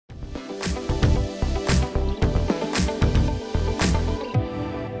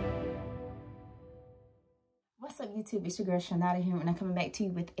YouTube? It's your girl Shanada here, and I'm coming back to you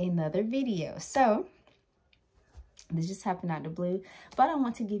with another video. So this just happened out of the blue, but I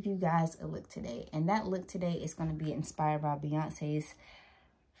want to give you guys a look today, and that look today is going to be inspired by Beyonce's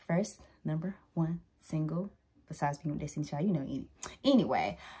first #1 single, besides being with Destiny Child, you know.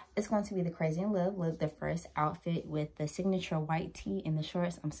 Anyway, it's going to be the Crazy in Love look, the first outfit with the signature white tee and the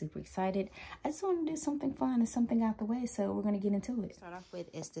shorts. I'm super excited. I just want to do something fun and something out the way, so we're going to get into it. Start off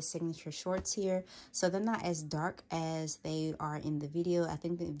with is the signature shorts here. So they're not as dark as they are in the video. I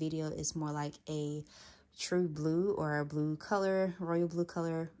think the video is more like a true blue or a blue color, royal blue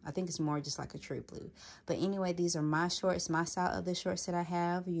color. I think it's more just like a true blue. But anyway, these are my shorts, my style of the shorts that I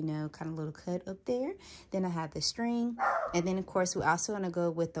have, you know, kind of little cut up there. Then I have the string, and then of course we're also going to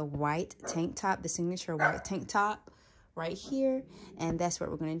go with the white tank top, the signature white tank top right here, and that's what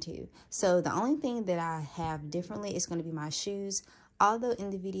we're going to do. So the only thing that I have differently is going to be my shoes. Although in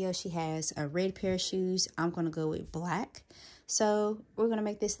the video she has a red pair of shoes, I'm going to go with black. So we're going to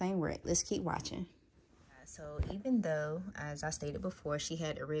make this thing work. Let's keep watching. So even though, as I stated before, she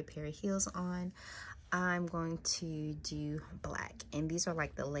had a red pair of heels on, I'm going to do black. And these are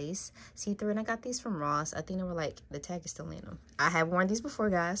like the lace see-through, and I got these from Ross. I think they were like, the tag is still in them. I have worn these before,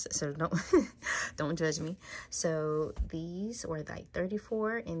 guys, so don't judge me. So these were like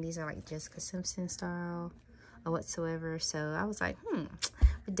 34, and these are like Jessica Simpson style or whatsoever. So I was like, we're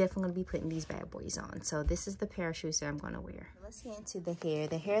definitely gonna be putting these bad boys on. So this is the pair of shoes that I'm gonna wear. Let's get into the hair.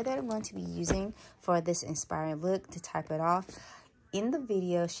 The hair that I'm going to be using for this inspiring look to type it off. In the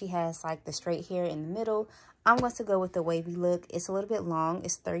video, she has like the straight hair in the middle. I'm going to go with the wavy look. It's a little bit long.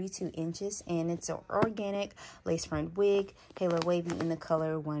 It's 32 inches, and it's an organic lace front wig, halo wavy in the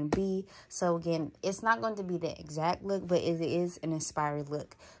color 1B. So again, it's not going to be the exact look, but it is an inspired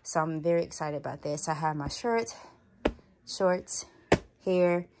look. So I'm very excited about this. I have my shirt, shorts,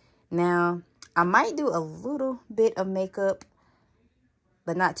 hair. Now, I might do a little bit of makeup,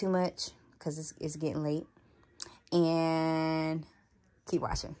 but not too much because it's getting late. And keep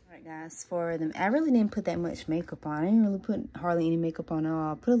watching. All right, guys, for them, I really didn't put that much makeup on. I didn't really put hardly any makeup on at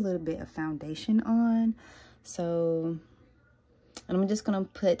all. I put a little bit of foundation on. So, and I'm just going to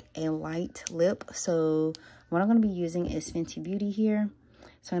put a light lip. So what I'm going to be using is Fenty Beauty here.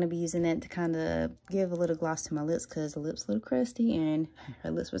 So I'm going to be using that to kind of give a little gloss to my lips because the lips a little crusty and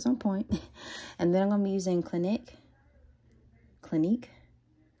her lips was on point. And then I'm going to be using Clinique.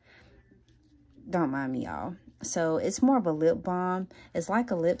 Don't mind me, y'all. So it's more of a lip balm. It's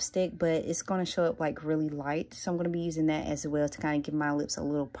like a lipstick, but it's going to show up like really light. So I'm going to be using that as well to kind of give my lips a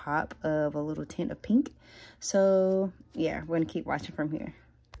little pop of a little tint of pink. So yeah, we're going to keep watching from here.